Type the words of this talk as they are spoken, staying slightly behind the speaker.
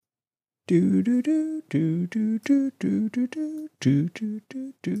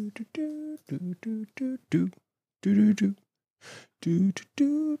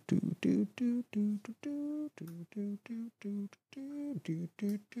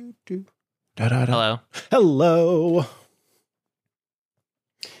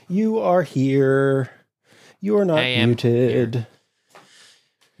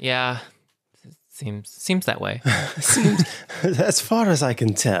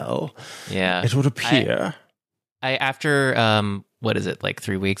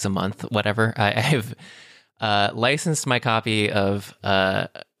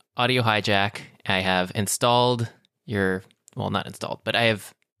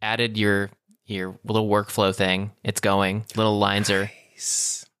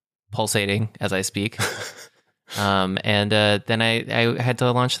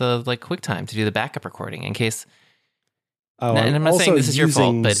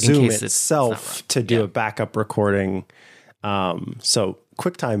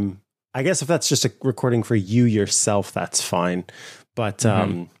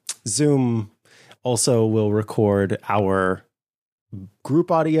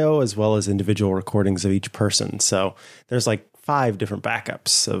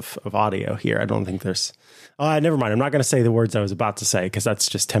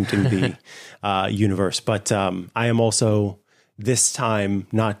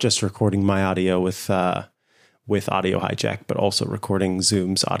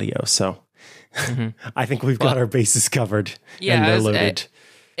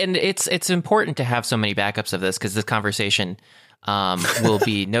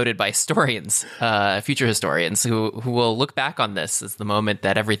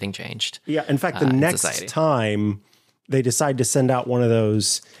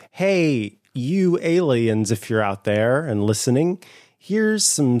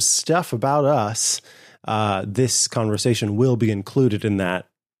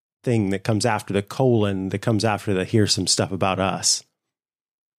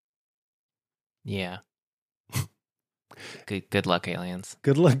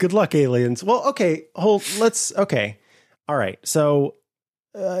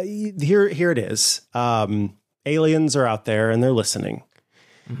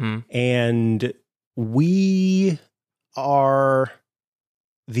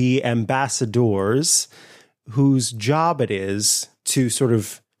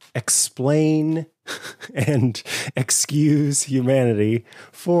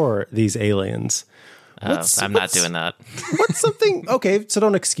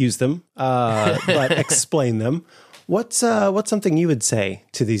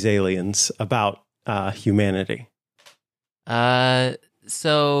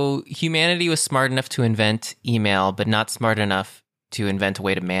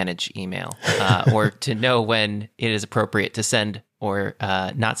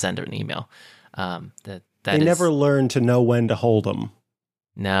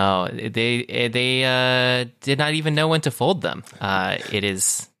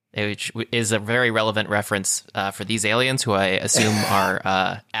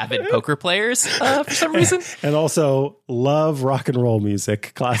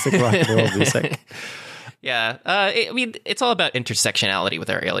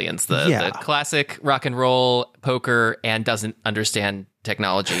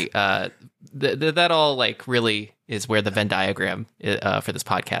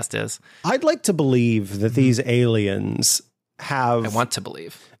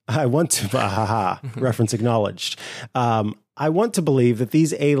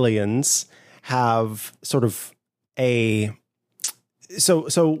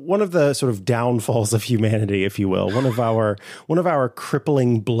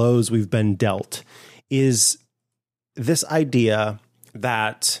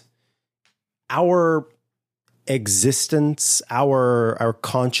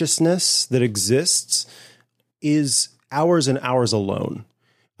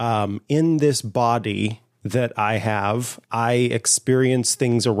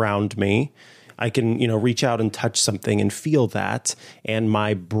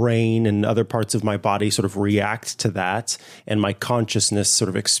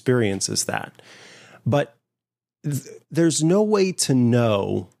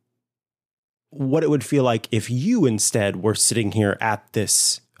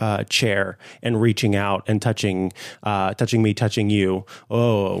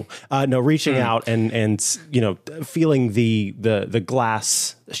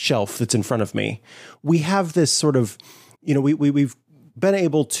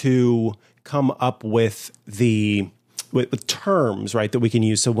with terms, right, that we can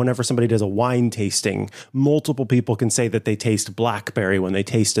use. So whenever somebody does a wine tasting, multiple people can say that they taste blackberry when they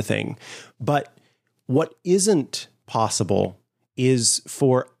taste a thing. But what isn't possible is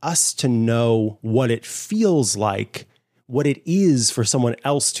for us to know what it feels like, what it is for someone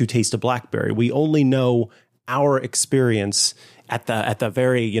else to taste a blackberry. We only know our experience at the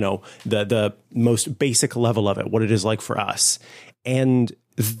very, the most basic level of it, what it is like for us. And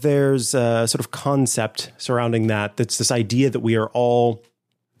there's a sort of concept surrounding that. That's this idea that we are all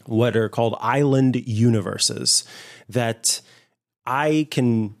what are called island universes, that I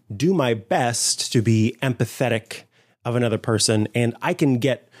can do my best to be empathetic of another person, and I can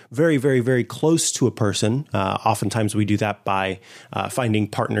get very, very, very close to a person. Oftentimes we do that by finding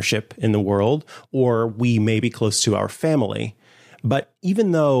partnership in the world, or we may be close to our family. But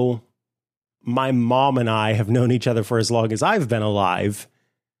even though my mom and I have known each other for as long as I've been alive,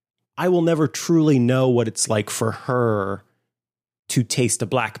 I will never truly know what it's like for her to taste a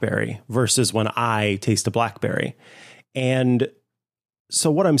blackberry versus when I taste a blackberry. And so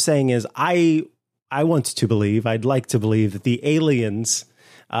what I'm saying is I want to believe, I'd like to believe that the aliens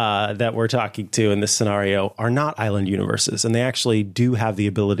that we're talking to in this scenario are not island universes, and they actually do have the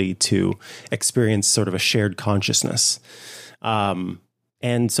ability to experience sort of a shared consciousness.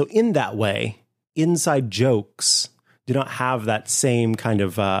 And so in that way, inside jokes do not have that same kind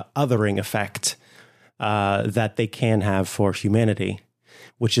of othering effect that they can have for humanity,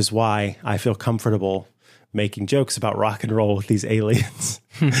 which is why I feel comfortable making jokes about rock and roll with these aliens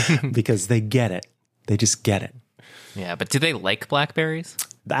because they get it. They just get it. Yeah, but do they like blackberries?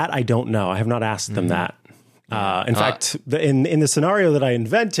 That I don't know. I have not asked them that. In fact, in the scenario that I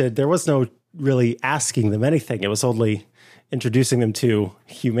invented, there was no really asking them anything. It was only introducing them to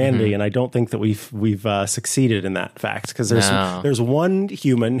humanity, and I don't think that we've succeeded in that fact, because there's one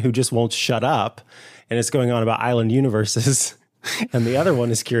human who just won't shut up, and it's going on about island universes. And the other one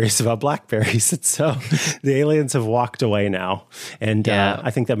is curious about blackberries. And so the aliens have walked away now. And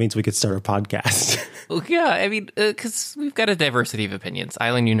I think that means we could start a podcast. Well, yeah, I mean, because we've got a diversity of opinions.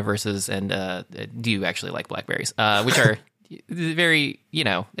 Island universes and do you actually like blackberries, which are very,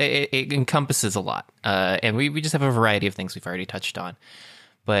 it encompasses a lot. And we just have a variety of things we've already touched on.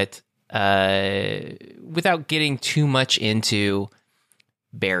 But without getting too much into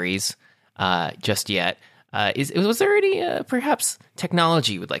berries just yet, was there any perhaps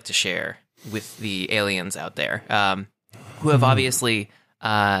technology you would like to share with the aliens out there who have obviously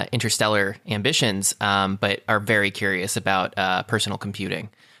interstellar ambitions, but are very curious about personal computing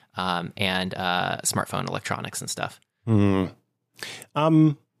and smartphone electronics and stuff? I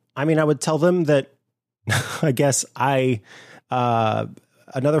mean, I would tell them that I guess another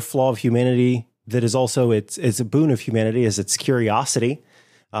flaw of humanity that is also it's a boon of humanity is its curiosity,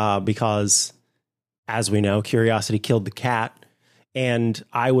 because as we know, curiosity killed the cat, and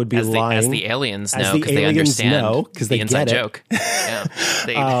I would be lying. As the aliens know, because they understand the inside joke.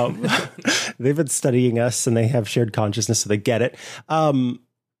 Yeah, they've been studying us, and they have shared consciousness, so they get it.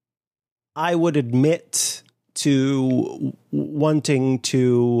 I would admit to wanting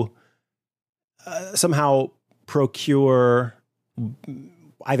to somehow procure,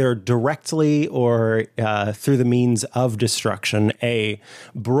 either directly or through the means of destruction, a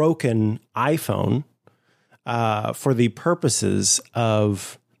broken iPhone for the purposes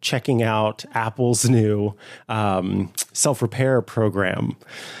of checking out Apple's new self-repair program.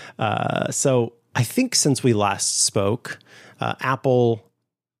 So I think since we last spoke, Apple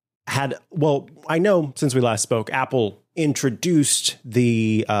introduced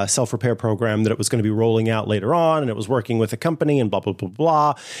the self-repair program that it was going to be rolling out later on, and it was working with a company and blah, blah, blah,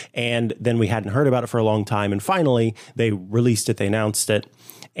 blah. And then we hadn't heard about it for a long time. And finally, they released it. They announced it.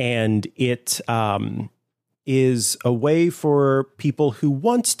 And it is a way for people who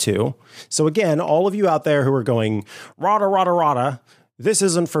want to. So again, all of you out there who are going, rada, rada, rada, this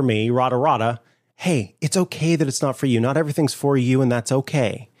isn't for me, rada, rada. Hey, it's okay that it's not for you. Not everything's for you, and that's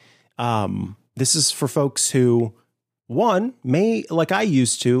okay. This is for folks who, one, may, like I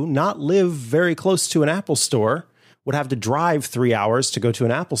used to, not live very close to an Apple store, would have to drive 3 hours to go to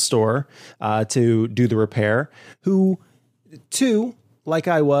an Apple store to do the repair, who, two, like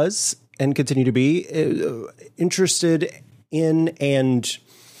I was and continue to be, interested in and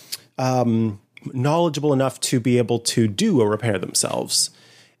knowledgeable enough to be able to do a repair themselves.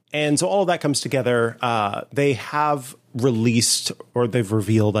 And so all of that comes together. They have released, or they've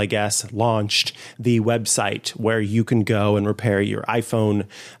revealed, I guess, launched the website where you can go and repair your iPhone.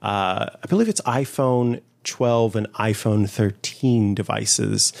 I believe it's iPhone 12 and iPhone 13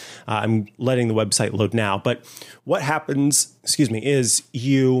 devices. I'm letting the website load now. But what happens, is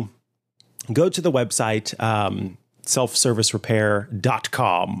you go to the website.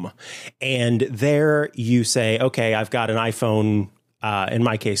 selfservicerepair.com. And there you say, okay, I've got an iPhone, in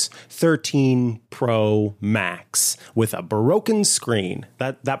my case, 13 Pro Max with a broken screen.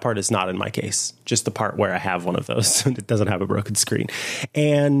 That part is not in my case, just the part where I have one of those. It doesn't have a broken screen.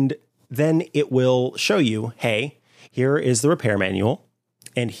 And then it will show you, hey, here is the repair manual.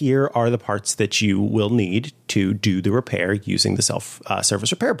 And here are the parts that you will need to do the repair using the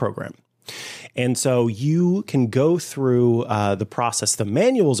self-service repair program. And so you can go through the process. The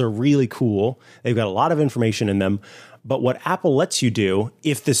manuals are really cool. They've got a lot of information in them. But what Apple lets you do,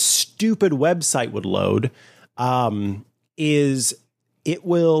 if the stupid website would load, is it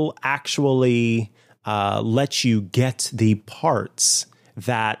will actually let you get the parts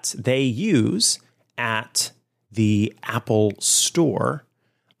that they use at the Apple Store.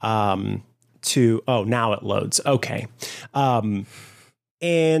 Now it loads. Okay.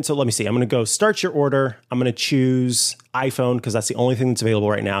 And so let me see. I'm going to go start your order. I'm going to choose iPhone because that's the only thing that's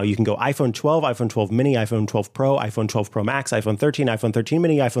available right now. You can go iPhone 12, iPhone 12 mini, iPhone 12 Pro, iPhone 12 Pro Max, iPhone 13, iPhone 13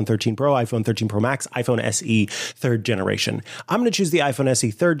 mini, iPhone 13 Pro, iPhone 13 Pro Max, iPhone SE third generation. I'm going to choose the iPhone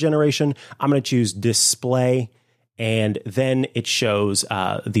SE third generation. I'm going to choose display. And then it shows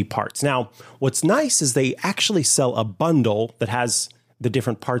the parts. Now, what's nice is they actually sell a bundle that has the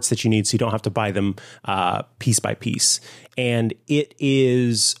different parts that you need, so you don't have to buy them piece by piece. And it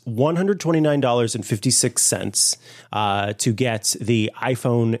is $129.56 to get the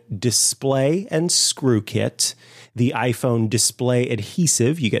iPhone display and screw kit, the iPhone display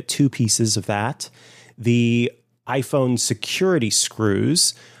adhesive, you get 2 pieces of that, the iPhone security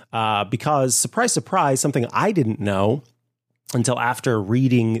screws, because surprise, surprise, something I didn't know until after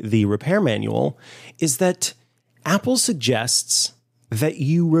reading the repair manual is that Apple suggests that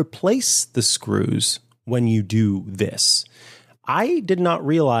you replace the screws when you do this. I did not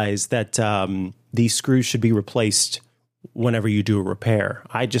realize that these screws should be replaced whenever you do a repair.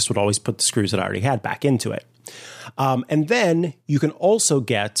 I just would always put the screws that I already had back into it. And then you can also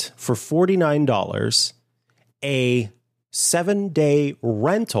get, for $49, a 7-day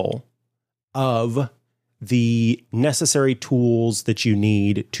rental of the necessary tools that you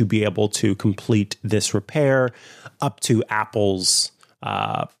need to be able to complete this repair up to Apple's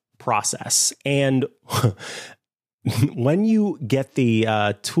process. And when you get the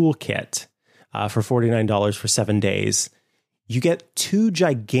toolkit for $49 for 7 days, you get 2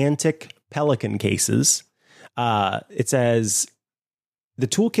 gigantic Pelican cases. It says the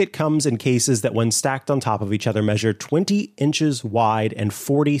toolkit comes in cases that, when stacked on top of each other, measure 20 inches wide and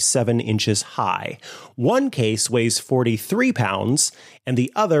 47 inches high. One case weighs 43 pounds and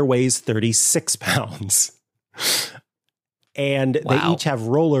the other weighs 36 pounds. And they each have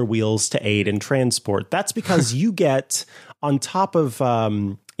roller wheels to aid in transport. That's because you get, on top of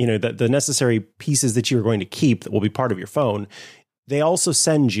the necessary pieces that you're going to keep that will be part of your phone, they also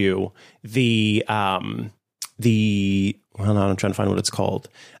send you I'm trying to find what it's called.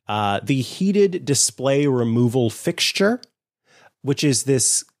 The heated display removal fixture, which is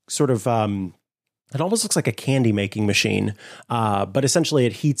this sort of, it almost looks like a candy making machine, but essentially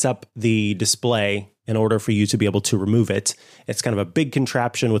it heats up the display in order for you to be able to remove it. It's kind of a big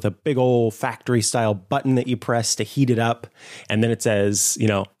contraption with a big old factory style button that you press to heat it up. And then it says,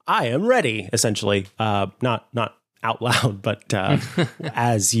 I am ready, essentially. Not out loud, but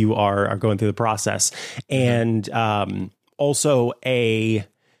as you are going through the process. And also where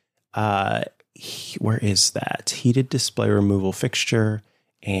is that? Heated display removal fixture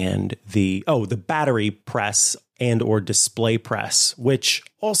and the battery press and or display press, which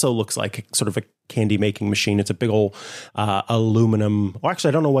also looks like sort of a candy making machine. It's a big old aluminum. Well, actually,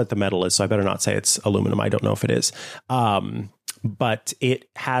 I don't know what the metal is, so I better not say it's aluminum. I don't know if it is. But it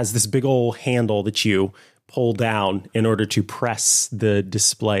has this big old handle that you pull down in order to press the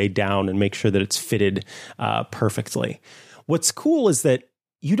display down and make sure that it's fitted perfectly. What's cool is that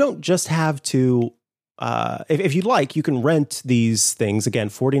you don't just have to, if you'd like, you can rent these things. Again,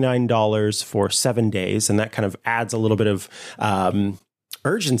 $49 for 7 days. And that kind of adds a little bit of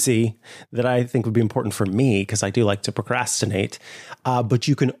urgency that I think would be important for me, because I do like to procrastinate. But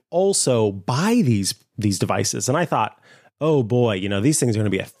you can also buy these devices. And I thought, oh boy, these things are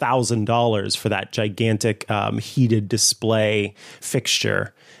going to be $1,000 for that gigantic heated display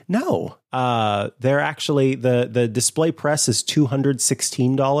fixture. No, they're actually, the display press is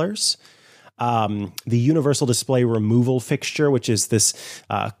 $216. The universal display removal fixture, which is this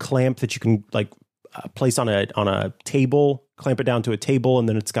clamp that you can place on a table, clamp it down to a table, and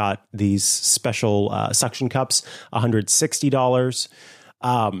then it's got these special suction cups, $160.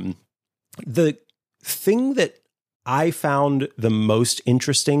 The thing that I found the most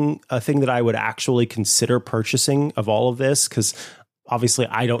interesting thing that I would actually consider purchasing of all of this, because obviously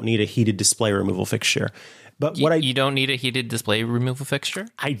I don't need a heated display removal fixture. But you don't need a heated display removal fixture?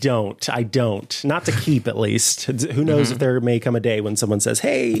 I don't. Not to keep, at least. Who knows if there may come a day when someone says,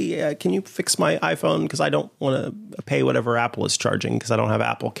 hey, can you fix my iPhone? Because I don't want to pay whatever Apple is charging because I don't have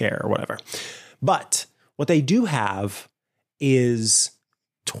Apple Care or whatever. But what they do have is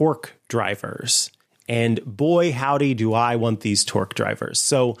torque drivers. And boy, howdy, do I want these torque drivers.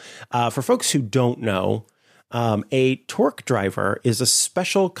 So for folks who don't know, a torque driver is a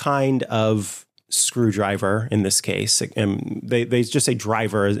special kind of screwdriver in this case. They just say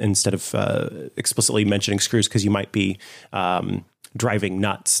driver instead of explicitly mentioning screws because you might be driving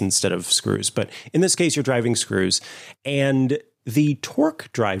nuts instead of screws. But in this case, you're driving screws. And the torque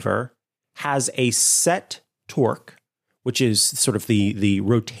driver has a set torque, which is sort of the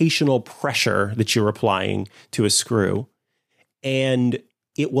rotational pressure that you're applying to a screw. And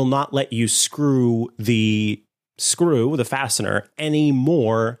it will not let you screw the fastener, any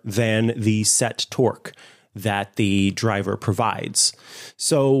more than the set torque that the driver provides.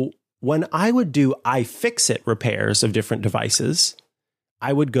 So when I would do iFixit repairs of different devices,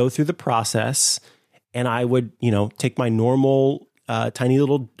 I would go through the process and I would, take my normal tiny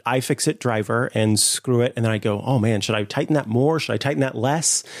little iFixit driver and screw it. And then I go, oh man, should I tighten that more? Should I tighten that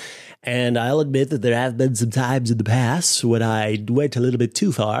less? And I'll admit that there have been some times in the past when I went a little bit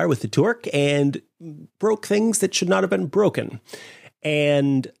too far with the torque and broke things that should not have been broken.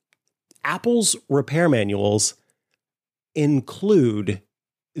 And Apple's repair manuals include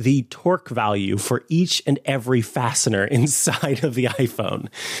the torque value for each and every fastener inside of the iPhone.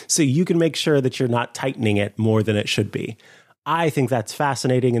 So you can make sure that you're not tightening it more than it should be. I think that's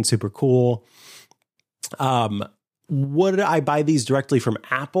fascinating and super cool. Would I buy these directly from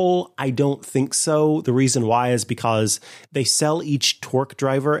Apple? I don't think so. The reason why is because they sell each torque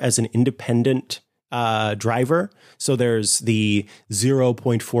driver as an independent driver. So there's the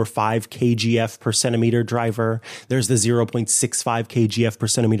 0.45 kgf per centimeter driver. There's the 0.65 kgf per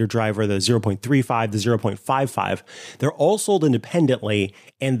centimeter driver, the 0.35, the 0.55. They're all sold independently.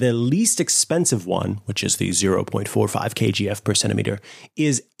 And the least expensive one, which is the 0.45 kgf per centimeter,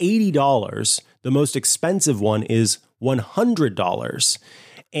 is $80. The most expensive one is $100.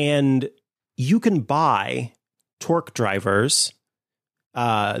 And you can buy torque drivers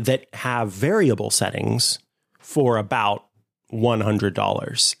that have variable settings for about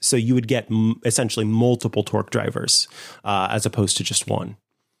 $100. So you would get essentially multiple torque drivers as opposed to just one.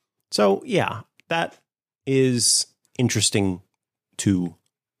 So yeah, that is interesting to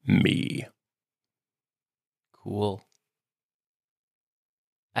me. Cool.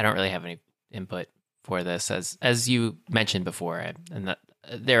 I don't really have any input for this, as you mentioned before, and that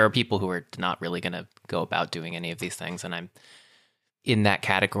there are people who are not really going to go about doing any of these things, and I'm in that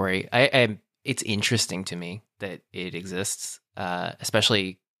category. It's interesting to me that it exists,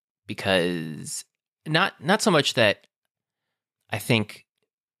 especially because not so much that I think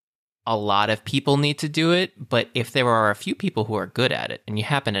a lot of people need to do it, but if there are a few people who are good at it and you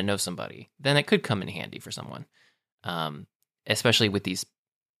happen to know somebody, then it could come in handy for someone, especially with these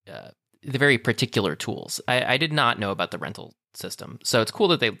the very particular tools. I did not know about the rental system. So it's cool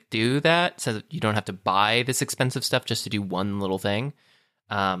that they do that so that you don't have to buy this expensive stuff just to do one little thing.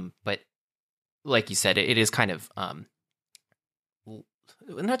 But like you said, it is kind of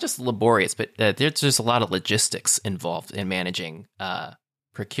not just laborious, but there's just a lot of logistics involved in managing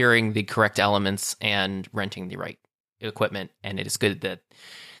procuring the correct elements and renting the right equipment. And it is good that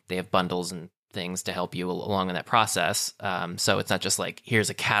they have bundles and things to help you along in that process. So it's not just like, here's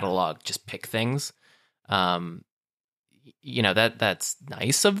a catalog, just pick things. That's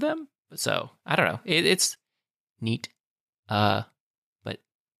nice of them. So I don't know. It's neat, but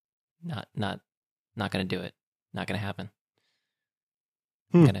not going to do it. Not going to happen.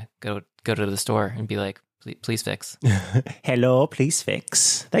 I'm going to go to the store and be like, please fix. Hello, please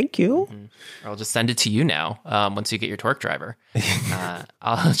fix. Thank you. Mm-hmm. Or I'll just send it to you now. Once you get your torque driver,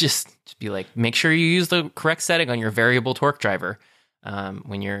 I'll just be like, make sure you use the correct setting on your variable torque driver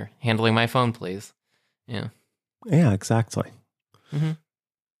when you're handling my phone, please. Yeah. Yeah, exactly. Mm-hmm.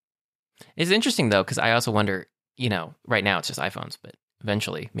 It's interesting though, because I also wonder, right now it's just iPhones, but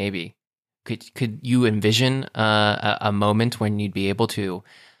eventually maybe could you envision a moment when you'd be able to,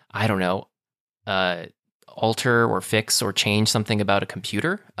 I don't know, alter or fix or change something about a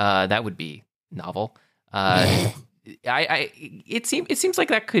computer? That would be novel. It seems like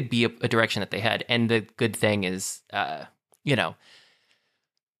that could be a direction that they head. And the good thing is,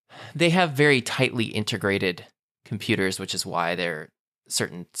 they have very tightly integrated computers, which is why they're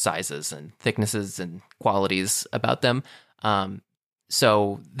certain sizes and thicknesses and qualities about them.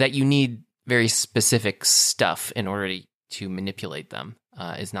 So that you need very specific stuff in order to manipulate them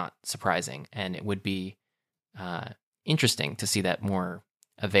is not surprising. And it would be interesting to see that more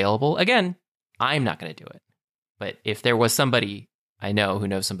available. Again, I'm not going to do it. But if there was somebody I know who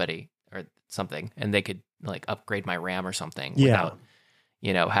knows somebody or something, and they could like upgrade my RAM or something without,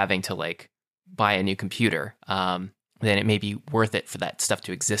 having to like buy a new computer, then it may be worth it for that stuff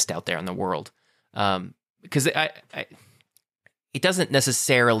to exist out there in the world. Because it doesn't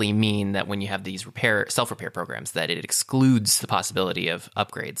necessarily mean that when you have these self-repair programs that it excludes the possibility of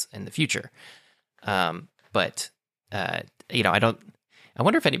upgrades in the future. I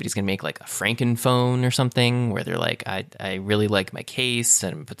wonder if anybody's going to make like a Frankenphone or something where they're like, I really like my case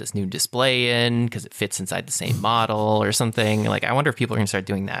and put this new display in because it fits inside the same model or something. Like, I wonder if people are going to start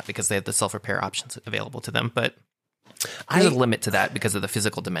doing that because they have the self-repair options available to them. But there's a limit to that because of the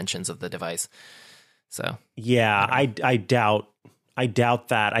physical dimensions of the device. So, yeah, I doubt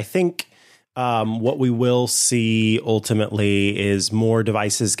that. I think what we will see ultimately is more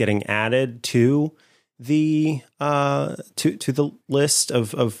devices getting added to the to the list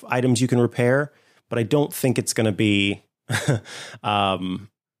of items you can repair, but I don't think it's going to be sort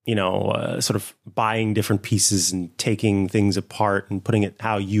of buying different pieces and taking things apart and putting it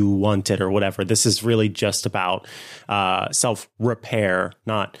how you want it or whatever. This is really just about self repair,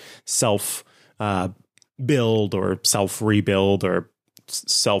 not self build or self rebuild or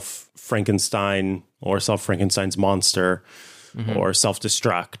self Frankenstein or self Frankenstein's monster or self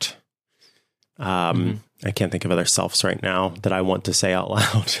destruct. I can't think of other selves right now that I want to say out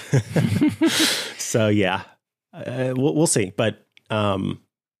loud. So yeah, we'll see. But I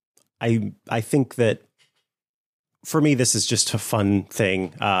think that for me, this is just a fun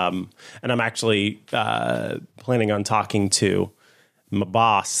thing. And I'm actually planning on talking to my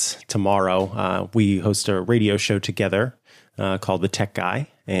boss tomorrow. We host a radio show together called The Tech Guy,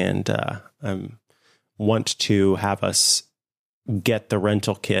 and I want to have us get the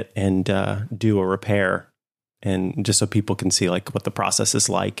rental kit and do a repair, and just so people can see like what the process is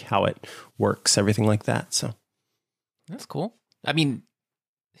like, how it works, everything like that. So that's cool. I mean,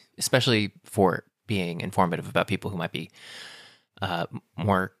 especially for being informative about people who might be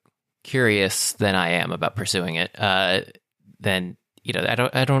more curious than I am about pursuing it. Then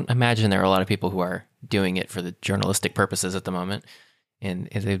I don't imagine there are a lot of people who are doing it for the journalistic purposes at the moment, and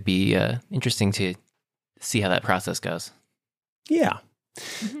it would be interesting to see how that process goes. Yeah.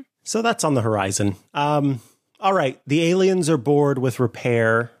 So that's on the horizon. All right. The aliens are bored with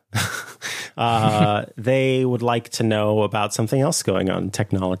repair. They would like to know about something else going on in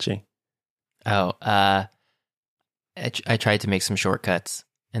technology. Oh, I tried to make some shortcuts,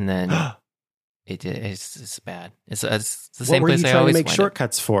 and then it's bad. It's the same place I always What were you trying to make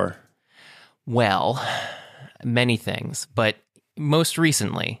shortcuts for? Well, many things, but most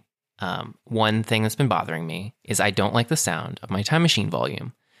recently, one thing that's been bothering me is I don't like the sound of my Time Machine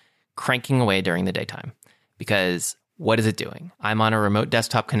volume cranking away during the daytime, because what is it doing? I'm on a remote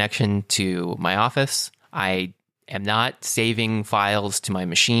desktop connection to my office. I am not saving files to my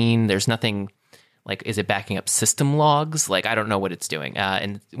machine. There's nothing like, is it backing up system logs? Like, I don't know what it's doing.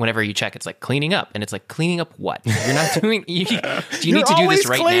 And whenever you check, it's like cleaning up, and it's like, cleaning up what? You're not doing, do you need to do this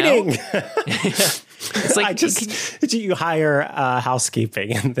right cleaning. Now? It's like, you hire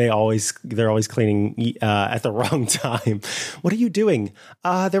housekeeping, and they're always cleaning at the wrong time. What are you doing?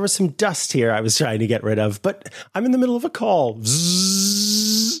 There was some dust here I was trying to get rid of, but I'm in the middle of a call.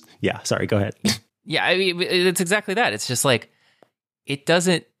 Zzz. Yeah, sorry, go ahead. Yeah, I mean, it's exactly that. It's just like, it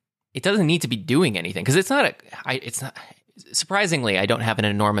doesn't need to be doing anything, because it's not. Surprisingly, I don't have an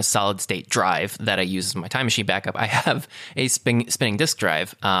enormous solid state drive that I use as my Time Machine backup. I have a spinning disk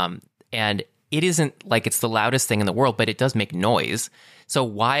drive, and it isn't like it's the loudest thing in the world, but it does make noise. So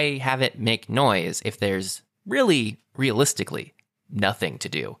why have it make noise if there's realistically nothing to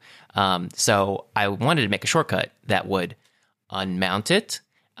do? So I wanted to make a shortcut that would unmount it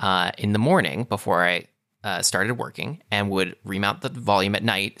in the morning before I started working, and would remount the volume at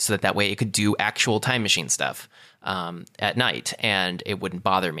night, so that way it could do actual Time Machine stuff at night, and it wouldn't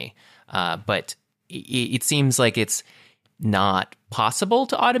bother me. But it seems like it's not possible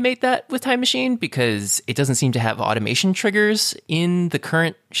to automate that with Time Machine, because it doesn't seem to have automation triggers in the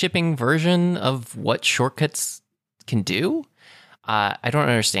current shipping version of what shortcuts can do. I don't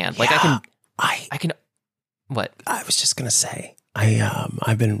understand. Yeah, like I can. What? I was just gonna say,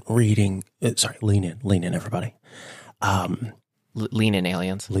 I've been reading. Sorry, lean in, everybody. Lean in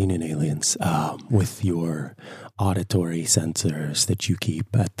aliens. Lean in aliens, with your auditory sensors that you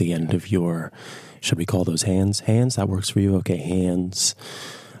keep at the end of your, should we call those hands? Hands, that works for you? Okay, hands.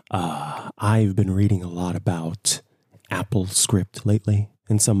 I've been reading a lot about AppleScript lately,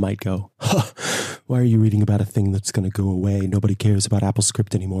 and some might go, why are you reading about a thing that's going to go away? Nobody cares about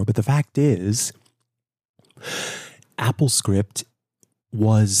AppleScript anymore. But the fact is, AppleScript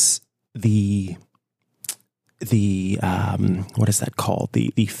was the what is that called?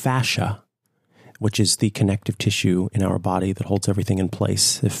 The fascia, which is the connective tissue in our body that holds everything in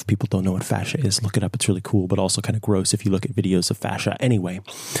place. If people don't know what fascia is, look it up. It's really cool, but also kind of gross if you look at videos of fascia. Anyway,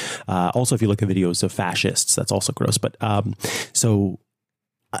 also if you look at videos of fascists, that's also gross. But so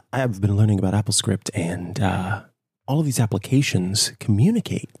I've been learning about AppleScript, and all of these applications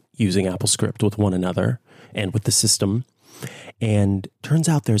communicate using AppleScript with one another and with the system. And turns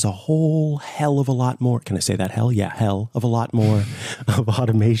out there's a whole hell of a lot more. Can I say that hell? Yeah, hell of a lot more of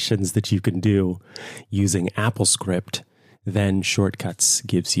automations that you can do using AppleScript than Shortcuts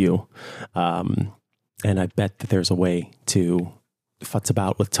gives you. And I bet that there's a way to futz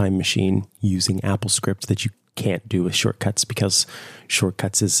about with Time Machine using AppleScript that you can't do with Shortcuts, because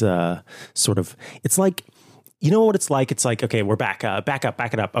Shortcuts is sort of, it's like, you know what it's like? It's like, okay, we're back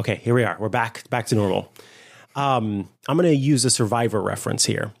it up. Okay, here we are. We're back to normal. I'm going to use a Survivor reference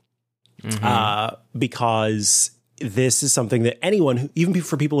here, because this is something that anyone, even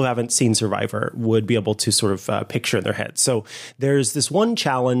for people who haven't seen Survivor, would be able to sort of picture in their head. So there's this one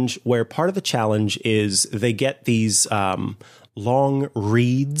challenge where part of the challenge is they get these long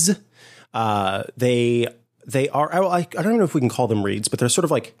reeds. They are, I don't know if we can call them reeds, but they're sort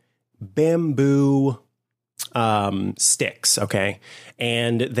of like bamboo sticks, okay,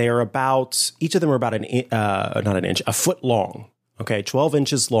 and they're about, each of them are about a foot long, okay, 12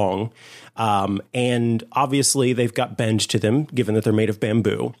 inches long, and obviously they've got bend to them, given that they're made of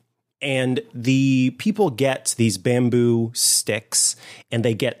bamboo. And the people get these bamboo sticks, and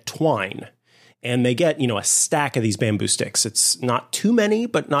they get twine, and they get, a stack of these bamboo sticks. It's not too many,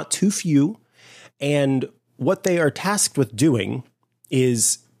 but not too few. And what they are tasked with doing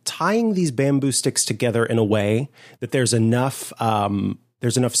is tying these bamboo sticks together in a way that there's enough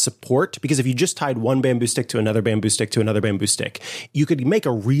support, because if you just tied one bamboo stick to another bamboo stick to another bamboo stick, you could make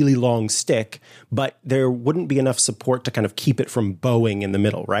a really long stick, but there wouldn't be enough support to kind of keep it from bowing in the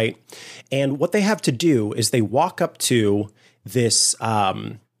middle, right? And what they have to do is they walk up to this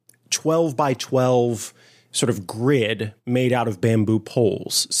 12 by 12 sort of grid made out of bamboo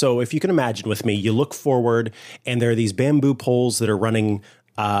poles. So if you can imagine with me, you look forward and there are these bamboo poles that are running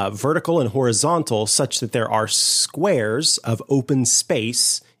vertical and horizontal, such that there are squares of open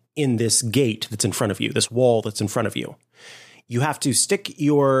space in this gate that's in front of you, this wall that's in front of you. You have to stick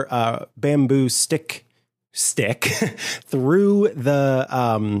your bamboo stick through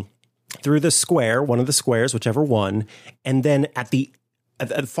the square, one of the squares, whichever one, and then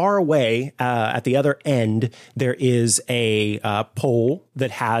far away at the other end, there is a pole that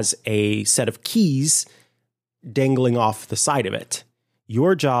has a set of keys dangling off the side of it.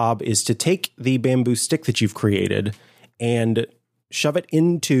 Your job is to take the bamboo stick that you've created and shove it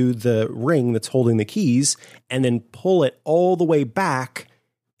into the ring that's holding the keys, and then pull it all the way back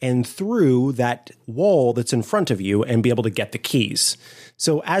and through that wall that's in front of you and be able to get the keys.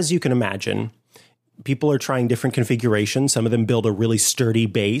 So as you can imagine, people are trying different configurations. Some of them build a really sturdy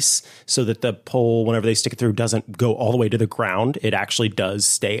base so that the pole, whenever they stick it through, doesn't go all the way to the ground. It actually does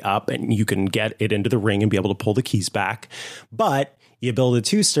stay up, and you can get it into the ring and be able to pull the keys back. But you build it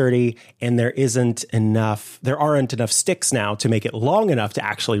too sturdy, and there aren't enough sticks now to make it long enough to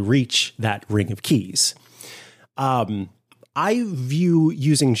actually reach that ring of keys. I view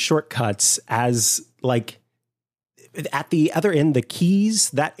using Shortcuts as like, at the other end, the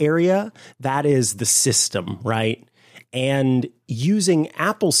keys, that area, that is the system, right? And using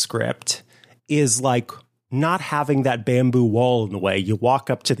AppleScript is like not having that bamboo wall in the way. You walk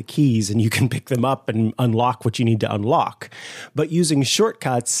up to the keys and you can pick them up and unlock what you need to unlock. But using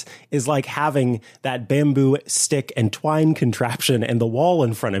Shortcuts is like having that bamboo stick and twine contraption and the wall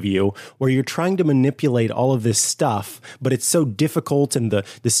in front of you, where you're trying to manipulate all of this stuff, but it's so difficult, and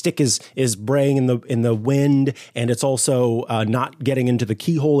the stick is braying in the wind, and it's also not getting into the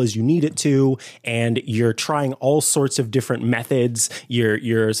keyhole as you need it to, and you're trying all sorts of different methods.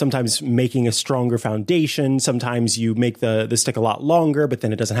 You're sometimes making a stronger foundation. Sometimes you make the stick a lot longer, but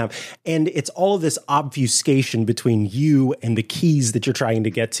then it doesn't have, and it's all of this obfuscation between you and the keys that you're trying to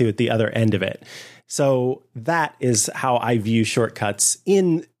get to at the other end of it. So that is how I view Shortcuts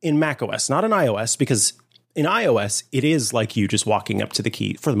in macOS, not in iOS, because in iOS, it is like you just walking up to the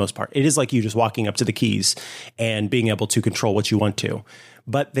key for the most part. It is like you just walking up to the keys and being able to control what you want to.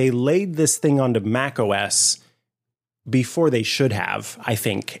 But they laid this thing onto macOS before they should have, I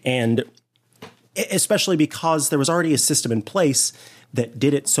think. And especially because there was already a system in place that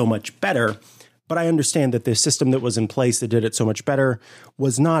did it so much better. But I understand that the system that was in place that did it so much better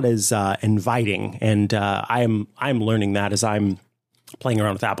was not as inviting. And I'm learning that as I'm playing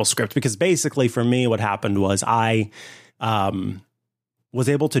around with AppleScript, because basically for me, what happened was I was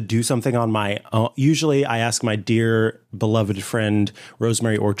able to do something on my own. Usually I ask my dear beloved friend,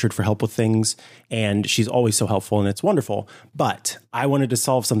 Rosemary Orchard, for help with things, and she's always so helpful and it's wonderful. But I wanted to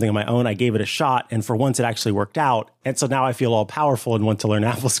solve something on my own. I gave it a shot, and for once it actually worked out. And so now I feel all powerful and want to learn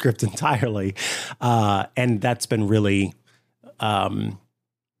AppleScript entirely. And that's been really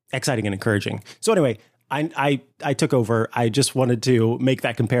exciting and encouraging. So anyway, I took over. I just wanted to make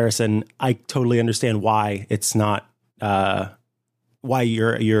that comparison. I totally understand why it's not why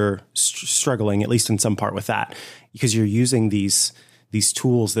you're struggling, at least in some part, with that, because you're using these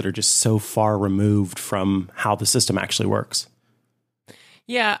tools that are just so far removed from how the system actually works.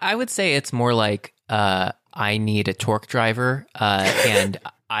 Yeah, I would say it's more like I need a torque driver and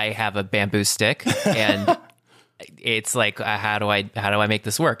I have a bamboo stick, and it's like, how do I make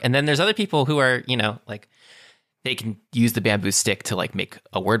this work? And then there's other people who are, like, they can use the bamboo stick to like make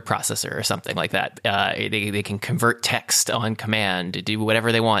a word processor or something like that. They can convert text on command to do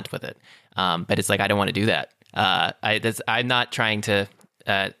whatever they want with it. But it's like, I don't want to do that. I'm not trying to.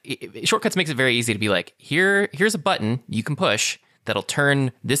 Shortcuts makes it very easy to be like, here's a button you can push that'll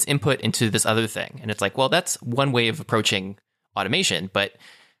turn this input into this other thing. And it's like, well, that's one way of approaching automation, but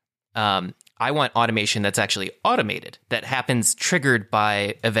I want automation that's actually automated, that happens triggered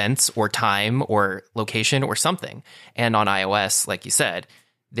by events or time or location or something. And on iOS, like you said,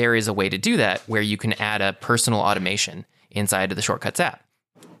 there is a way to do that where you can add a personal automation inside of the Shortcuts app.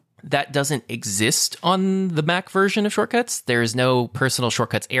 That doesn't exist on the Mac version of Shortcuts. There is no personal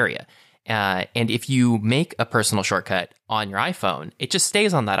shortcuts area. And if you make a personal shortcut on your iPhone, it just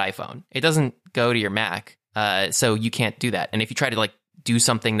stays on that iPhone. It doesn't go to your Mac. So you can't do that. And if you try to like do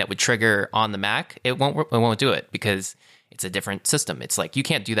something that would trigger on the Mac, it won't do it because it's a different system. It's like, you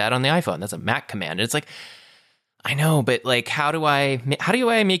can't do that on the iPhone. That's a Mac command. And it's like, I know, but like, how do I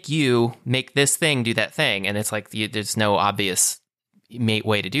make you make this thing do that thing? And it's like, there's no obvious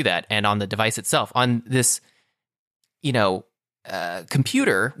way to do that. And on the device itself, on this,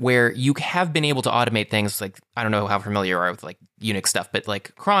 computer where you have been able to automate things, like, I don't know how familiar you are with like Unix stuff, but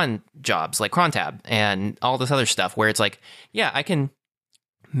like cron jobs, like crontab and all this other stuff where it's like, yeah, I can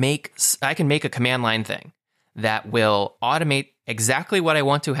make a command line thing that will automate exactly what I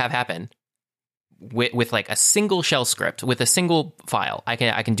want to have happen with like a single shell script, with a single file. I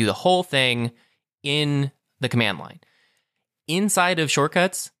can do the whole thing in the command line. Inside of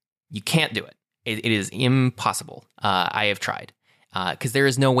Shortcuts, you can't do it. It is impossible. I have tried because there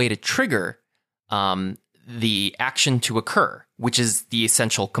is no way to trigger the action to occur, which is the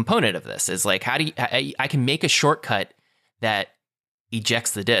essential component of this. Is like, I can make a shortcut that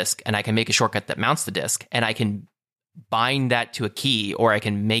ejects the disk, and I can make a shortcut that mounts the disk, and I can bind that to a key, or I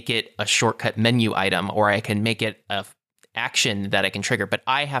can make it a shortcut menu item, or I can make it a action that I can trigger, but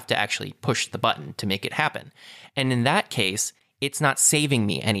I have to actually push the button to make it happen. And in that case, it's not saving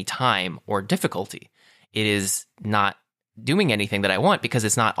me any time or difficulty. It is not doing anything that I want because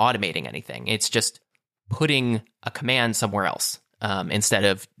it's not automating anything. It's just putting a command somewhere else instead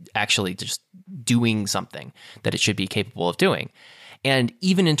of actually just doing something that it should be capable of doing. And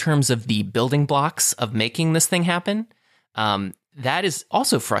even in terms of the building blocks of making this thing happen, that is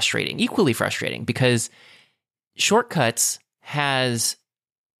also frustrating, equally frustrating, because Shortcuts has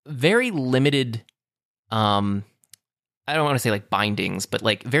very limited, I don't want to say like bindings, but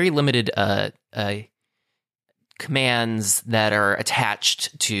like very limited commands that are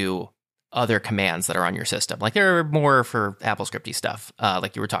attached to other commands that are on your system. Like there are more for AppleScripty stuff,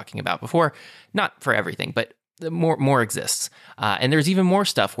 like you were talking about before, not for everything, but more exists. And there's even more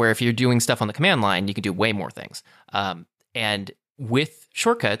stuff where if you're doing stuff on the command line, you can do way more things. And with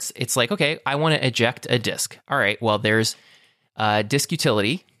Shortcuts, it's like, okay, I want to eject a disk. All right, well, there's disk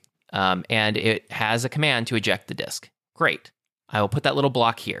utility, and it has a command to eject the disk. Great. I will put that little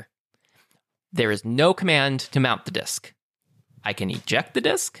block here. There is no command to mount the disk. I can eject the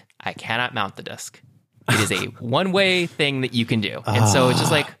disk. I cannot mount the disk. It is a one-way thing that you can do. And so it's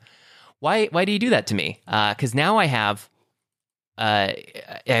just like, why do you do that to me? Because now I have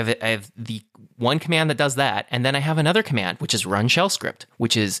the one command that does that, and then I have another command, which is run shell script,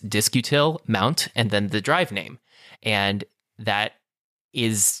 which is diskutil mount, and then the drive name. And that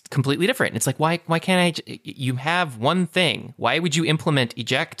is completely different. It's like, why can't you have one thing? Why would you implement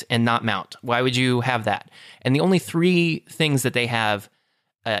eject and not mount? Why would you have that? And the only three things that they have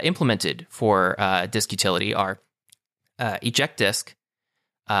implemented for disk utility are eject disk,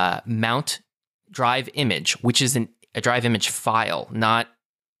 mount drive image, which is a drive image file, not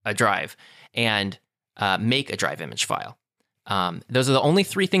a drive, and make a drive image file. Those are the only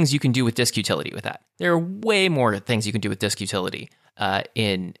three things you can do with disk utility with that. There are way more things you can do with disk utility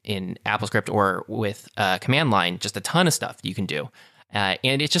in AppleScript or with command line, just a ton of stuff you can do.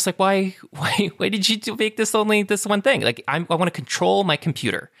 And it's just like, why did you make this only this one thing? Like, I want to control my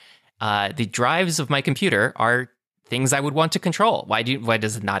computer. The drives of my computer are things I would want to control. Why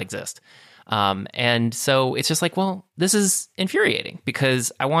does it not exist? And so it's just like, well, this is infuriating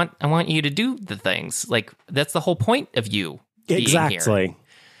because I want you to do the things. Like, that's the whole point of you being exactly here.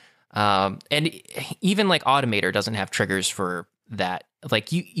 And even like Automator doesn't have triggers for that.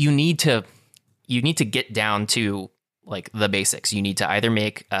 Like, you need to get down to like the basics. You need to either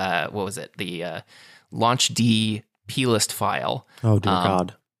make the launch D plist file. Oh dear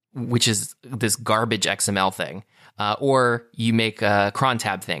God. Which is this garbage XML thing. Or you make a cron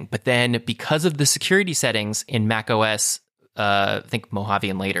tab thing. But then because of the security settings in macOS, I think Mojave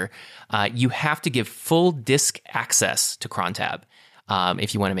and later, you have to give full disk access to cron tab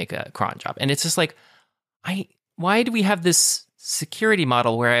if you want to make a cron job. And it's just like, why do we have this security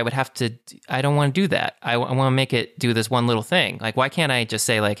model where I would have to, I don't want to do that. I want to make it do this one little thing. Like, why can't I just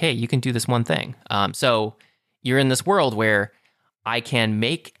say like, hey, you can do this one thing? So you're in this world where I can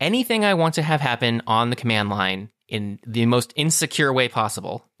make anything I want to have happen on the command line in the most insecure way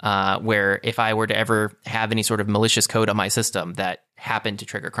possible, where if I were to ever have any sort of malicious code on my system that happened to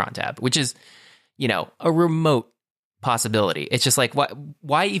trigger cron tab, which is, a remote possibility. It's just like,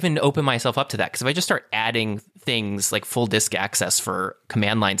 why even open myself up to that? Because if I just start adding things like full disk access for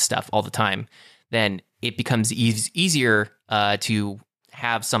command line stuff all the time, then it becomes easier to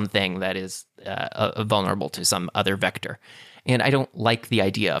have something that is vulnerable to some other vector. And I don't like the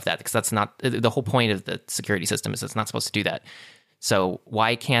idea of that because that's not the whole point of the security system. Is it's not supposed to do that. So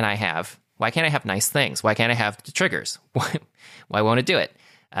why can't I have nice things? Why can't I have the triggers? Why won't it do it?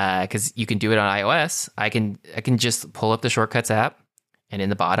 Because you can do it on iOS. I can just pull up the Shortcuts app, and in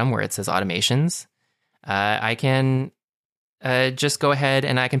the bottom where it says automations, I can just go ahead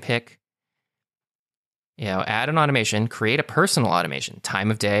and I can pick, add an automation, create a personal automation, time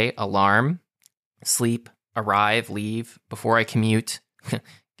of day, alarm, sleep, arrive, leave, before I commute,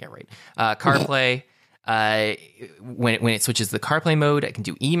 get right, CarPlay. When it switches the CarPlay mode, I can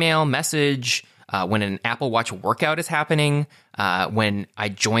do email, message. When an Apple Watch workout is happening, when I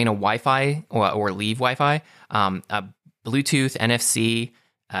join a Wi-Fi or leave Wi-Fi, Bluetooth, NFC,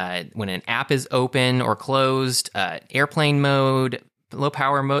 when an app is open or closed, airplane mode, low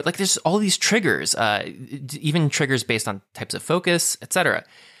power mode. Like, there's all these triggers, even triggers based on types of focus, etc.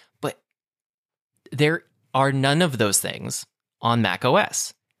 But there are none of those things on Mac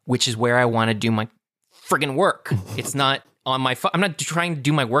OS, which is where I want to do my friggin' work. It's not on my phone. I'm not trying to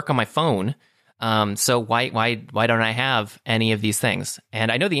do my work on my phone. So why don't I have any of these things?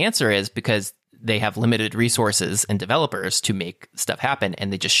 And I know the answer is because they have limited resources and developers to make stuff happen,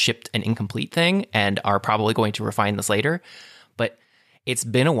 and they just shipped an incomplete thing and are probably going to refine this later. But it's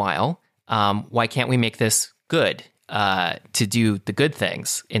been a while. Why can't we make this good to do the good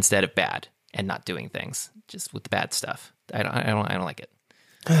things instead of bad and not doing things just with the bad stuff? I don't like it.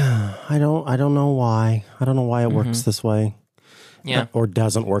 I don't know why. I don't know why it works this way. Yeah. Or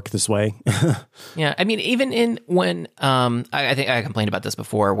doesn't work this way. Yeah. I mean, even when I think I complained about this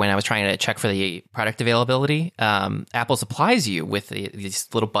before when I was trying to check for the product availability, Apple supplies you with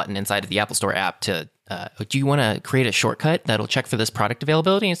this little button inside of the Apple Store app to, do you want to create a shortcut that'll check for this product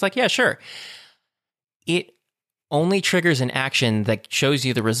availability? And it's like, yeah, sure. It only triggers an action that shows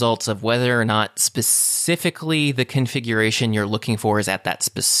you the results of whether or not specifically the configuration you're looking for is at that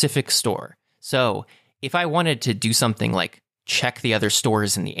specific store. So if I wanted to do something like check the other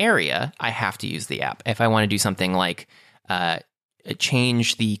stores in the area, I have to use the app. If I want to do something like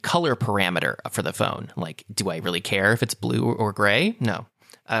change the color parameter for the phone, like, do I really care if it's blue or gray? No.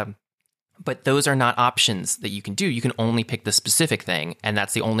 But those are not options that you can do. You can only pick the specific thing, and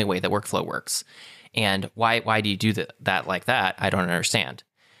that's the only way that workflow works. And why do you do that like that? I don't understand.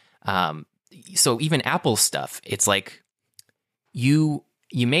 So even Apple stuff, it's like you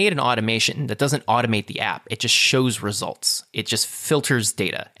made an automation that doesn't automate the app. It just shows results. It just filters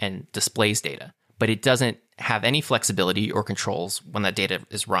data and displays data, but it doesn't have any flexibility or controls when that data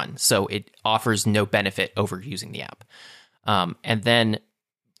is run. So it offers no benefit over using the app. And then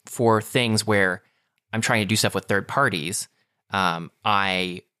for things where I'm trying to do stuff with third parties,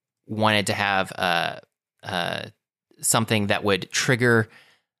 I wanted to have something that would trigger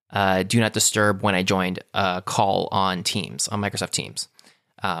Do Not Disturb when I joined a call on Teams, on Microsoft Teams.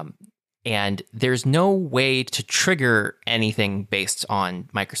 And there's no way to trigger anything based on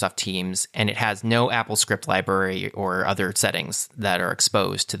Microsoft Teams, and it has no Apple script library or other settings that are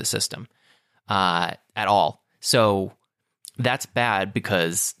exposed to the system at all. So that's bad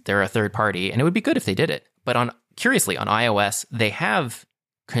because they're a third party, and it would be good if they did it. But curiously, on iOS, they have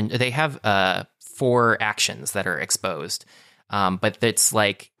 4 actions that are exposed. But it's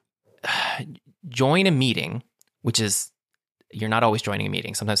like join a meeting, which is, you're not always joining a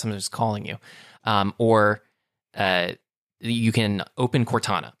meeting. Sometimes someone's calling you. Or you can open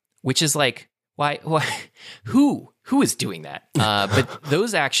Cortana, which is like, why who is doing that? But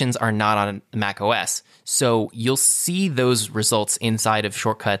those actions are not on Mac OS. So you'll see those results inside of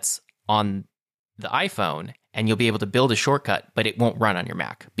shortcuts on the iPhone, and you'll be able to build a shortcut, but it won't run on your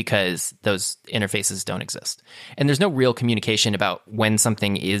Mac because those interfaces don't exist. And there's no real communication about when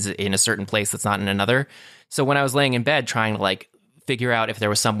something is in a certain place that's not in another. So when I was laying in bed trying to like figure out if there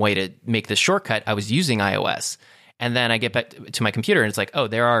was some way to make this shortcut, I was using iOS. And then I get back to my computer and it's like, oh,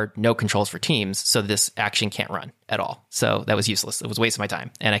 there are no controls for Teams, so this action can't run at all. So that was useless. It was a waste of my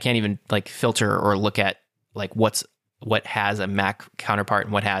time. And I can't even like filter or look at like what has a Mac counterpart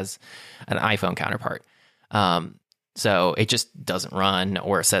and what has an iPhone counterpart. So it just doesn't run,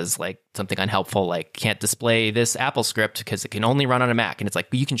 or it says like something unhelpful, like can't display this Apple script because it can only run on a Mac. And it's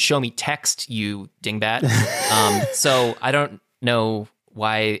like, but you can show me text, you dingbat. So I don't know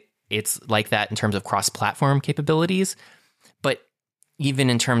why it's like that in terms of cross-platform capabilities. But even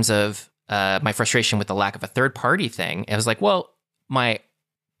in terms of my frustration with the lack of a third-party thing, I was like, well, my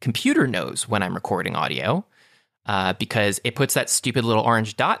computer knows when I'm recording audio because it puts that stupid little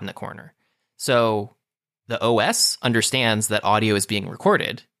orange dot in the corner. So the OS understands that audio is being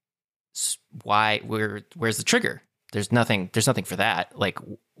recorded. Where's the trigger? There's nothing for that. Like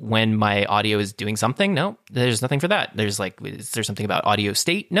when my audio is doing something, no, there's nothing for that. There's like, is there something about audio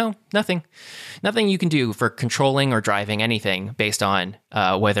state? No, nothing you can do for controlling or driving anything based on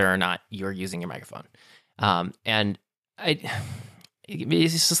whether or not you're using your microphone. And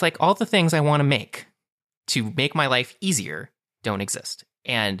it's just like all the things I want to make my life easier don't exist.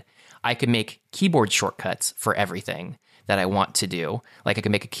 And I could make keyboard shortcuts for everything that I want to do. Like I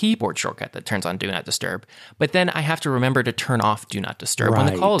could make a keyboard shortcut that turns on Do Not Disturb, but then I have to remember to turn off Do Not Disturb when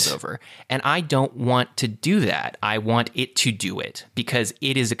the call is over. And I don't want to do that. I want it to do it because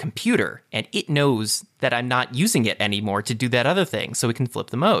it is a computer and it knows that I'm not using it anymore to do that other thing. So we can flip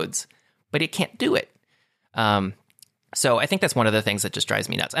the modes, but it can't do it. So I think that's one of the things that just drives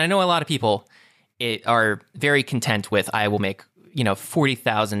me nuts. And I know a lot of people are very content with, I will make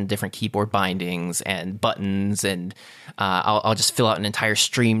 40,000 different keyboard bindings and buttons, and I'll just fill out an entire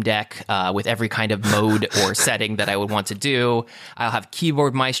Stream Deck with every kind of mode or setting that I would want to do. I'll have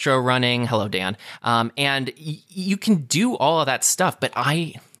Keyboard Maestro running. Hello, Dan. And you can do all of that stuff, but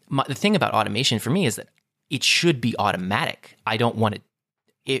the thing about automation for me is that it should be automatic. I don't want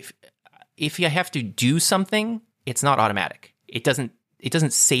it. If you have to do something, it's not automatic. It doesn't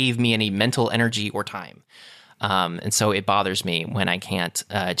save me any mental energy or time. And so it bothers me when I can't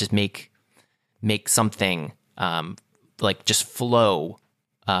just make something like just flow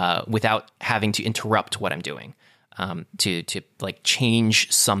without having to interrupt what I'm doing, to like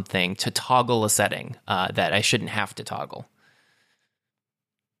change something, to toggle a setting that I shouldn't have to toggle.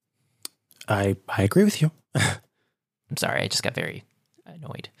 I agree with you. I'm sorry, I just got very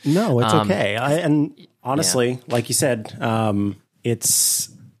annoyed. No, it's okay. And honestly, like you said,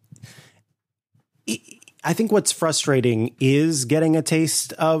 I think what's frustrating is getting a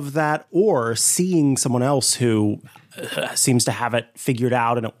taste of that or seeing someone else who seems to have it figured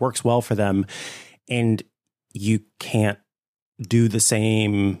out and it works well for them, and you can't do the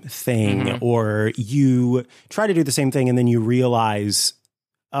same thing, or you try to do the same thing and then you realize,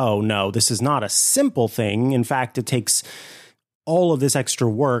 oh no, this is not a simple thing. In fact, it takes all of this extra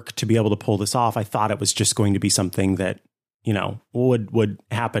work to be able to pull this off. I thought it was just going to be something that would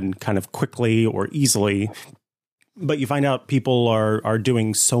happen kind of quickly or easily, but you find out people are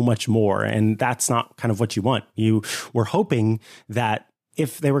doing so much more, and that's not kind of what you want. You were hoping that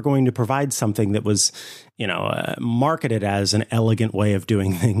if they were going to provide something that was, marketed as an elegant way of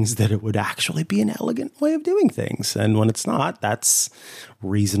doing things, that it would actually be an elegant way of doing things. And when it's not, that's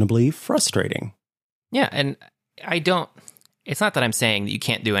reasonably frustrating. Yeah. And it's not that I'm saying that you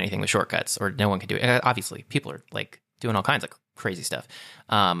can't do anything with shortcuts or no one can do it. Obviously, people are like doing all kinds of crazy stuff,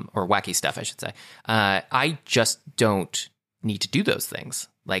 or wacky stuff, I should say. I just don't need to do those things.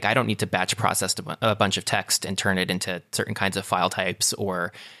 Like, I don't need to batch process a bunch of text and turn it into certain kinds of file types,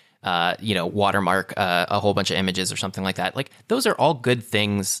 or watermark a whole bunch of images or something like that. Like, those are all good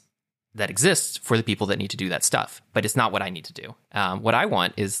things that exist for the people that need to do that stuff, but it's not what I need to do. What I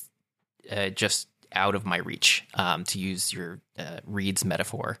want is just out of my reach, to use your reads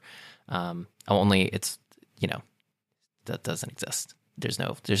metaphor. Only it's, that doesn't exist. There's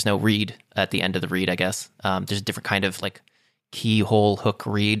no read at the end of the read, I guess. There's a different kind of like keyhole hook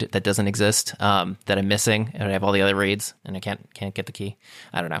read that doesn't exist, that I'm missing, and I have all the other reads and I can't get the key.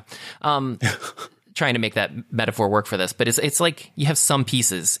 I don't know. Trying to make that metaphor work for this, but it's like you have some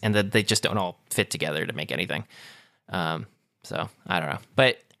pieces and that they just don't all fit together to make anything. So I don't know,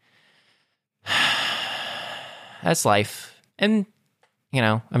 but that's life. And,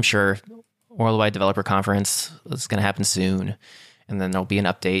 I'm sure Worldwide Developer Conference is going to happen soon. And then there'll be an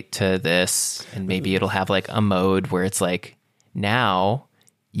update to this, and maybe it'll have like a mode where it's like, now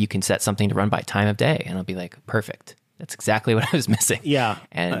you can set something to run by time of day. And I'll be like, perfect. That's exactly what I was missing. Yeah.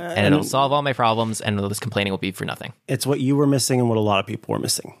 And it'll solve all my problems, and all this complaining will be for nothing. It's what you were missing and what a lot of people were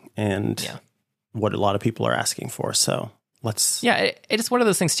missing, and what a lot of people are asking for. So let's... Yeah, it's one of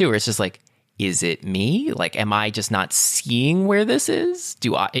those things too, where it's just like, is it me? Like, am I just not seeing where this is?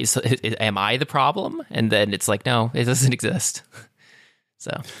 Am I the problem? And then it's like, no, it doesn't exist.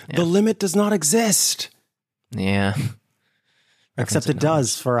 So the limit does not exist. Yeah. Except it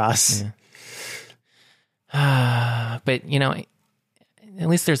does for us. Yeah. But, at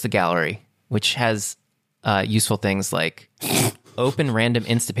least there's the gallery, which has useful things like open random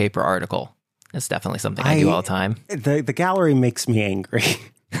Instapaper article. That's definitely something I do all the time. The gallery makes me angry.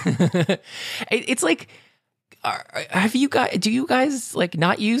 It's like, do you guys like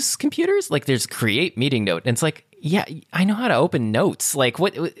not use computers? Like, there's create meeting note, and it's like, yeah, I know how to open notes. Like,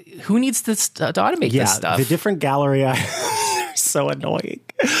 who needs to automate this stuff? The different gallery are so annoying.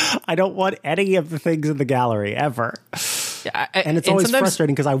 I don't want any of the things in the gallery ever. And it's always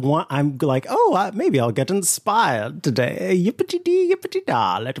frustrating because I'm like, maybe I'll get inspired today. Yippity-dee,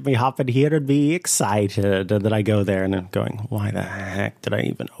 yippity-da. Let me hop in here and be excited. And then I go there and I'm going, why the heck did I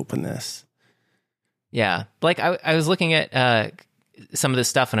even open this? Yeah. Like, I was looking at some of this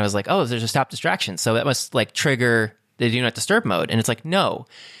stuff and I was like, oh, there's a stop distraction. So that must like trigger the do not disturb mode. And it's like, no,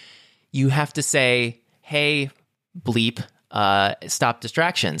 you have to say, hey, bleep, stop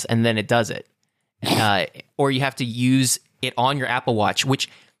distractions. And then it does it. Or you have to use it on your Apple Watch, which,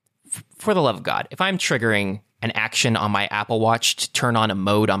 for the love of God, if I'm triggering an action on my Apple Watch to turn on a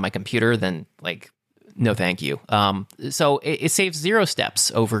mode on my computer, then like, no, thank you. So it saves 0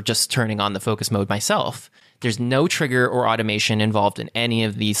 steps over just turning on the focus mode myself. There's no trigger or automation involved in any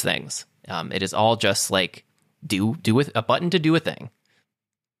of these things. It is all just like do with a button to do a thing.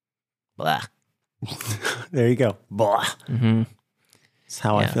 Blah. There you go. Blah. Mm-hmm. That's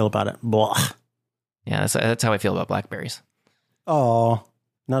how I feel about it. Blah. Yeah, that's how I feel about Blackberries. Oh,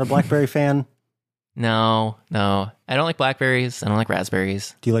 not a Blackberry fan? No. I don't like Blackberries. I don't like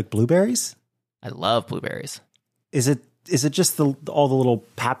raspberries. Do you like blueberries? I love blueberries. Is it just all the little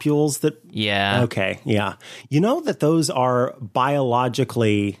papules that... Yeah. Okay, yeah. You know that those are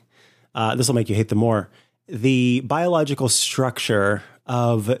biologically... this will make you hate them more. The biological structure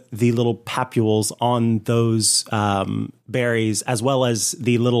of the little papules on those berries, as well as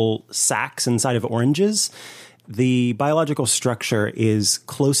the little sacs inside of oranges, the biological structure is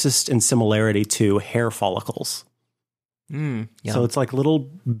closest in similarity to hair follicles. So it's like little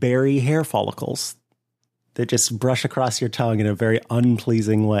berry hair follicles that just brush across your tongue in a very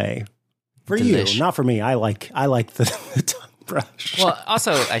unpleasing way. For you, not for me. I like the tongue brush. Well,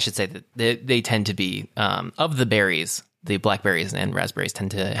 also, I should say that they tend to be, of the berries, the blackberries and raspberries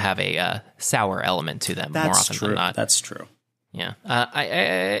tend to have a sour element to them more often than not. That's true. Yeah.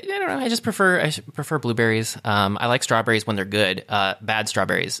 I don't know. I just prefer blueberries. I like strawberries when they're good. Bad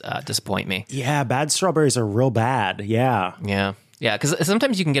strawberries disappoint me. Yeah, bad strawberries are real bad. Yeah. Yeah. Yeah, because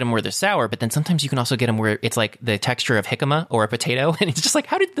sometimes you can get them where they're sour, but then sometimes you can also get them where it's like the texture of jicama or a potato, and it's just like,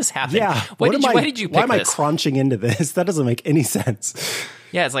 how did this happen? Yeah. Why did you pick this? Why am I crunching into this? That doesn't make any sense.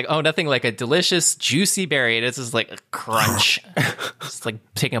 Yeah, it's like, oh, nothing like a delicious, juicy berry. It's just like a crunch. It's like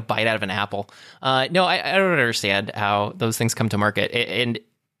taking a bite out of an apple. No, I don't understand how those things come to market. And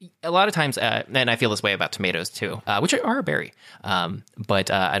a lot of times, and I feel this way about tomatoes too, which are a berry.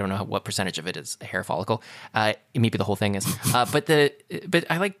 But I don't know what percentage of it is a hair follicle. Maybe the whole thing is. But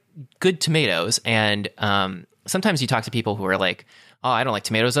I like good tomatoes. And sometimes you talk to people who are like, oh, I don't like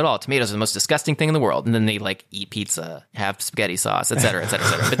tomatoes at all. Tomatoes are the most disgusting thing in the world. And then they like eat pizza, have spaghetti sauce, et cetera, et cetera, et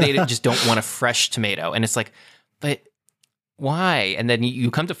cetera. But they just don't want a fresh tomato. And it's like, but why? And then you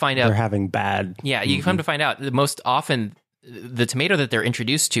come to find out they're having bad. Yeah, you come to find out the most often the tomato that they're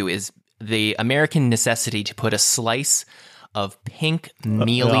introduced to is the American necessity to put a slice of pink,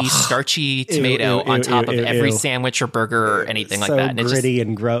 mealy, starchy tomato on top of every sandwich or burger or anything like that. And it's gritty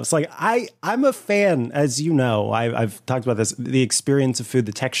and gross. Like I'm a fan, as you know. I've talked about this. The experience of food,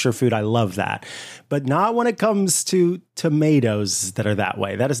 the texture of food. I love that, but not when it comes to tomatoes that are that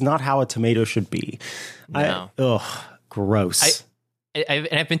way. That is not how a tomato should be. No. Gross.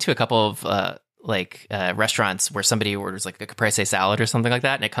 I've been to a couple of restaurants where somebody orders like a caprese salad or something like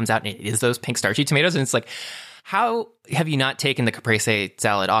that, and it comes out and it is those pink starchy tomatoes, and it's like, how have you not taken the caprese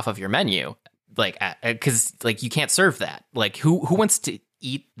salad off of your menu? Like, because like you can't serve that. Like, who wants to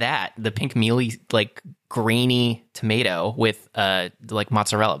eat that? The pink mealy, like grainy tomato with like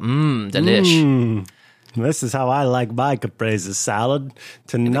mozzarella. Delish. This is how I like my caprese salad,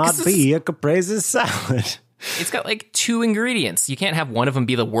 to not be a caprese salad. It's got like 2 ingredients. You can't have one of them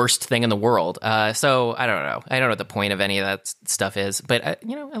be the worst thing in the world. So I don't know. I don't know what the point of any of that stuff is, but I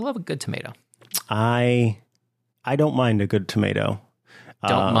love a good tomato. I don't mind a good tomato.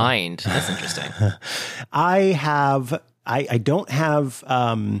 Don't mind. That's interesting. I don't have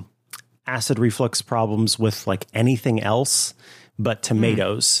acid reflux problems with like anything else but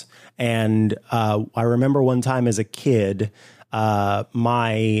tomatoes. And I remember one time as a kid,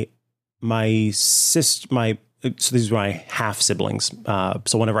 my sister, so these are my half siblings.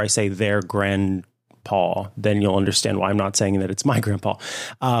 So whenever I say their grandpa, then you'll understand why I'm not saying that it's my grandpa.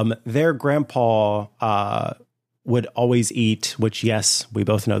 Their grandpa would always eat, which, yes, we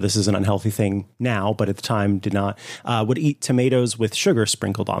both know this is an unhealthy thing now, but at the time did not, would eat tomatoes with sugar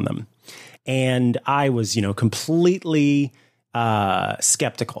sprinkled on them. And I was, completely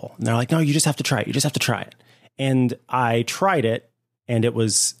skeptical. And they're like, no, you just have to try it. You just have to try it. And I tried it, and it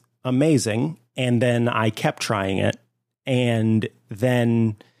was amazing. And then I kept trying it. And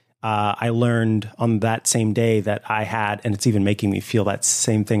then I learned on that same day that I had, and it's even making me feel that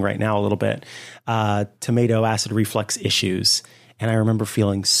same thing right now a little bit, tomato acid reflux issues. And I remember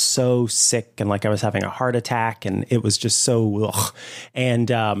feeling so sick and like I was having a heart attack, and it was just so, ugh.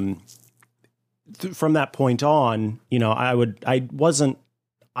 And from that point on,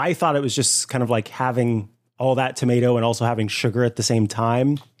 I thought it was just kind of like having all that tomato and also having sugar at the same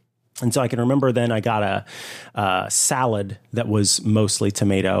time. And so I can remember then I got a salad that was mostly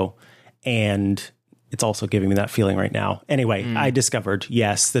tomato, and it's also giving me that feeling right now. Anyway, I discovered,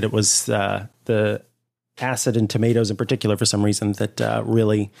 yes, that it was the acid in tomatoes in particular for some reason that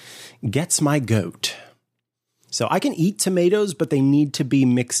really gets my goat. So I can eat tomatoes, but they need to be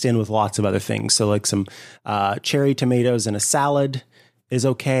mixed in with lots of other things. So like some cherry tomatoes in a salad is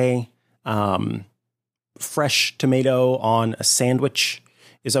okay. Fresh tomato on a sandwich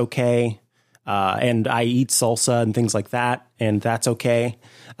is okay. And I eat salsa and things like that, and that's okay.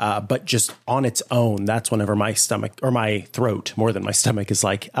 But just on its own, that's whenever my stomach or my throat, more than my stomach, is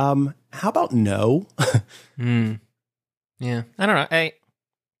like, how about no? Yeah. I don't know.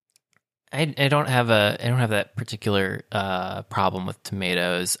 I don't have that particular problem with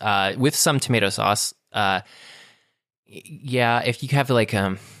tomatoes. With some tomato sauce, yeah, if you have like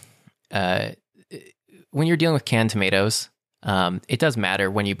when you're dealing with canned tomatoes, it does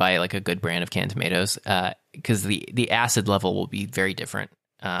matter when you buy like a good brand of canned tomatoes, because the acid level will be very different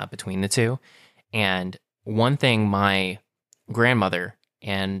between the two. And one thing my grandmother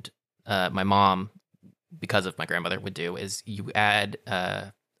and my mom, because of my grandmother, would do is you add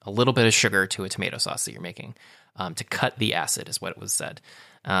a little bit of sugar to a tomato sauce that you're making to cut the acid, is what it was said.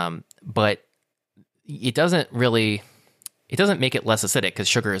 But it doesn't make it less acidic, because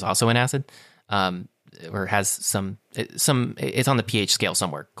sugar is also an acid. Or has some, it's on the pH scale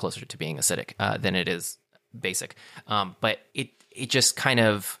somewhere closer to being acidic than it is basic. But it just kind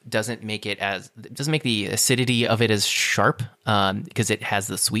of doesn't make the acidity of it as sharp, because it has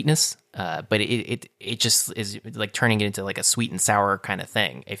the sweetness. But it just is like turning it into like a sweet and sour kind of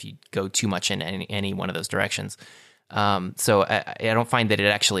thing if you go too much in any one of those directions. So I don't find that it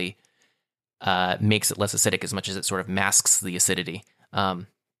actually makes it less acidic as much as it sort of masks the acidity.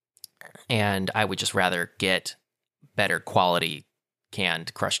 And I would just rather get better quality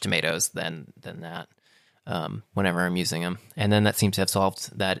canned crushed tomatoes than that whenever I'm using them. And then that seems to have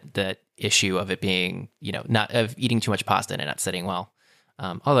solved that issue of it being, not of eating too much pasta and it not sitting well.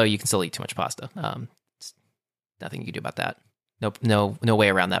 Although you can still eat too much pasta. It's nothing you can do about that. No way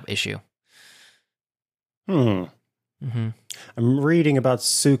around that issue. Mm-hmm. I'm reading about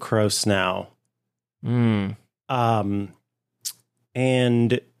sucrose now.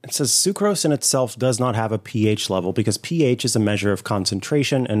 And it says sucrose in itself does not have a pH level, because pH is a measure of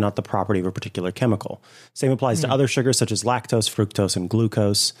concentration and not the property of a particular chemical. Same applies to other sugars such as lactose, fructose, and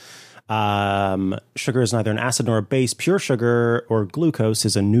glucose. Sugar is neither an acid nor a base. Pure sugar or glucose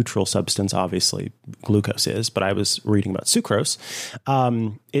is a neutral substance. Obviously, glucose is, but I was reading about sucrose.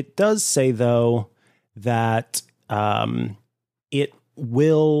 It does say, though, that it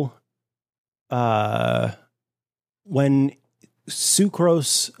will, when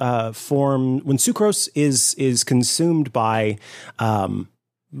sucrose when sucrose is consumed by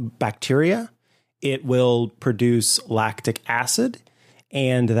bacteria, it will produce lactic acid,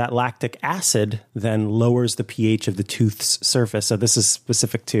 and that lactic acid then lowers the pH of the tooth's surface. So this is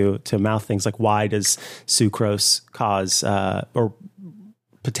specific to mouth things. Like, why does sucrose cause or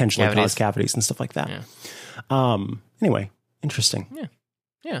potentially cause cavities and stuff like that? Yeah. Anyway, interesting.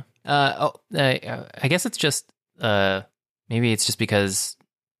 Yeah. I guess it's just maybe it's just because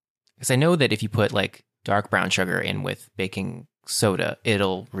I know that if you put like dark brown sugar in with baking soda,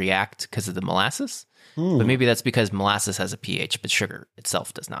 it'll react because of the molasses. But maybe that's because molasses has a pH, but sugar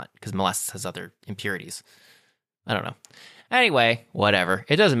itself does not, because molasses has other impurities. I don't know. Anyway, whatever.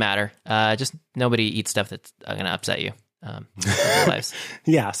 It doesn't matter. Just nobody eats stuff that's going to upset you. In their lives.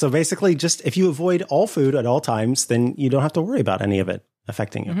 Yeah. So basically, just if you avoid all food at all times, then you don't have to worry about any of it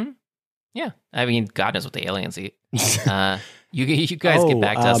affecting you. Mm-hmm. Yeah. I mean, God knows what the aliens eat. You guys get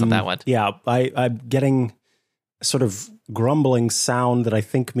back to us on that one. Yeah. I'm getting sort of grumbling sound that I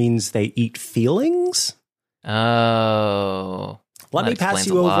think means they eat feelings. Oh. Let me pass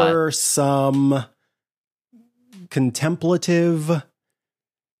you over some contemplative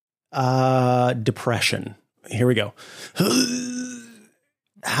depression. Here we go.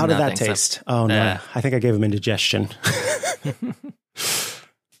 How did that taste? Oh, no. I think I gave him indigestion.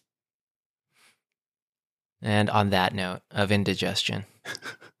 And on that note of indigestion,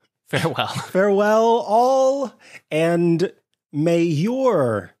 farewell. Farewell, all. And may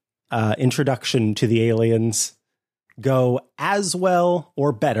your introduction to the aliens go as well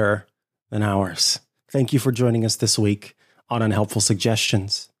or better than ours. Thank you for joining us this week on Unhelpful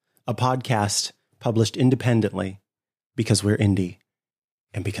Suggestions, a podcast published independently because we're indie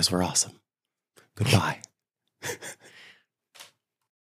and because we're awesome. Goodbye.